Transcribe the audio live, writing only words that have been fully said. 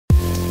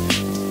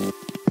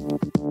New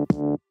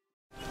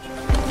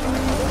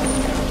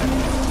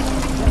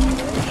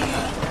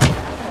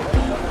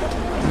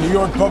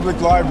York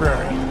Public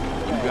Library.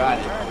 You got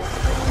it.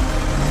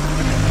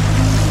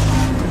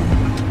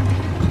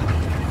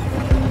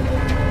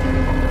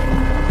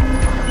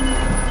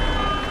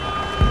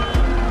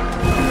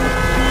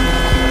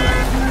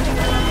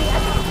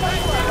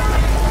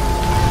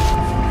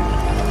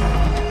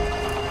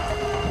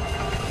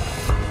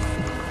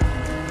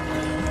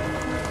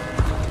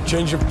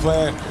 Change of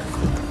plan.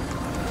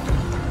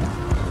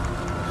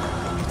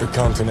 The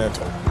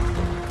Continental.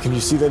 Can you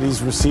see that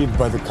he's received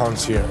by the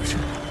concierge?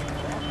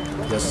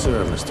 Yes,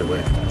 sir, Mr.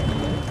 Wick.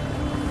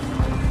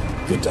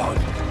 Good dog.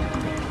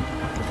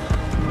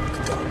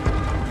 Good dog.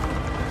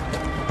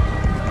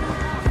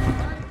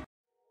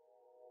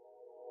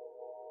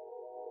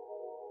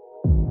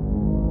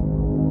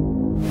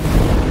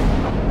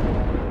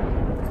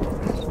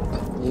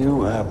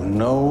 You have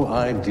no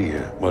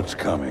idea what's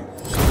coming.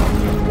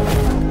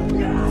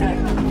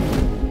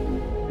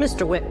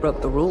 Mr. Wick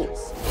broke the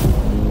rules.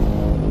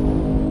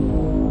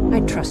 I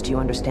trust you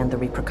understand the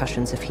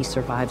repercussions if he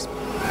survives.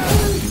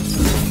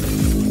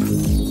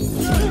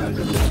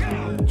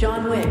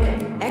 John Wick,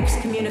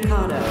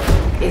 excommunicado,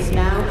 is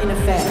now in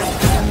effect.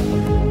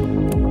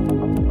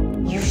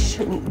 You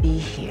shouldn't be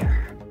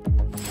here.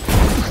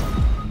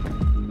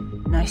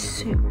 Nice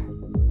suit.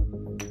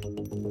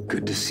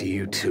 Good to see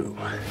you, too.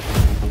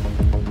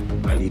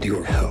 I need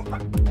your help.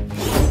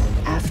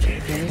 After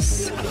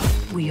this,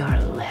 we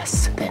are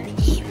less than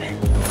even.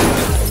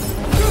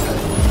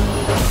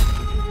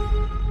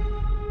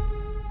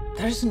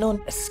 There's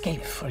no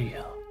escape for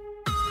you.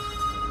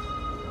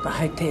 The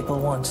High Table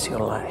wants your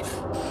life.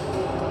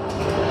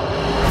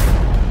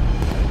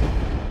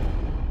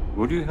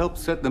 Would you help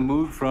set the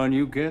mood for our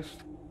new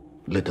guest?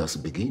 Let us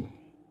begin.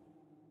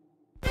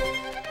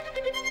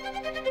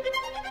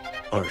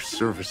 Our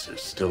service is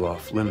still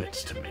off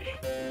limits to me.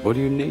 What do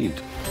you need?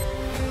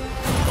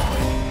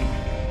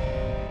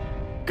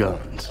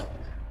 Guns.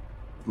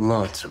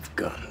 Lots of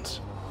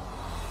guns.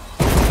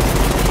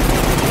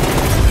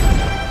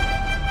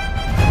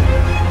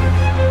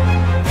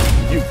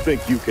 You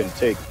think you can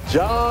take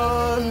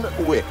John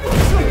Wick?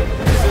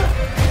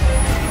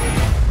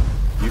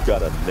 You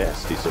got a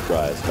nasty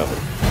surprise coming.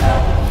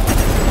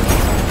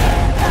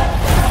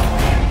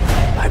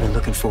 I've been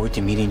looking forward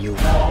to meeting you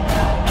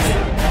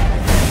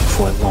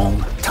for a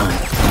long time.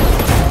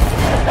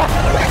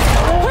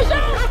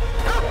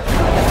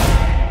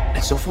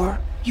 And so far,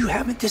 you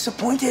haven't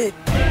disappointed.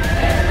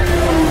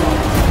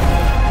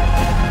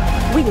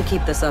 We can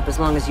keep this up as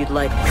long as you'd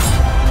like.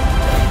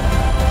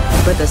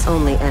 But this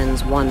only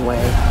ends one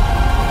way.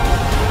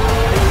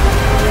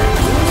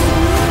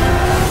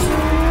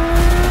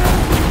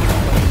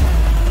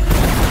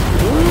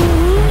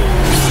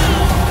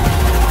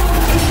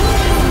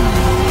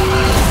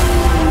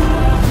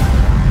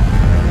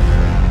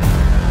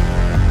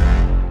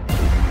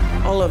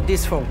 All of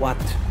this for what?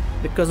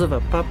 Because of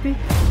a puppy?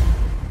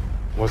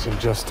 Wasn't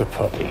just a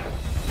puppy.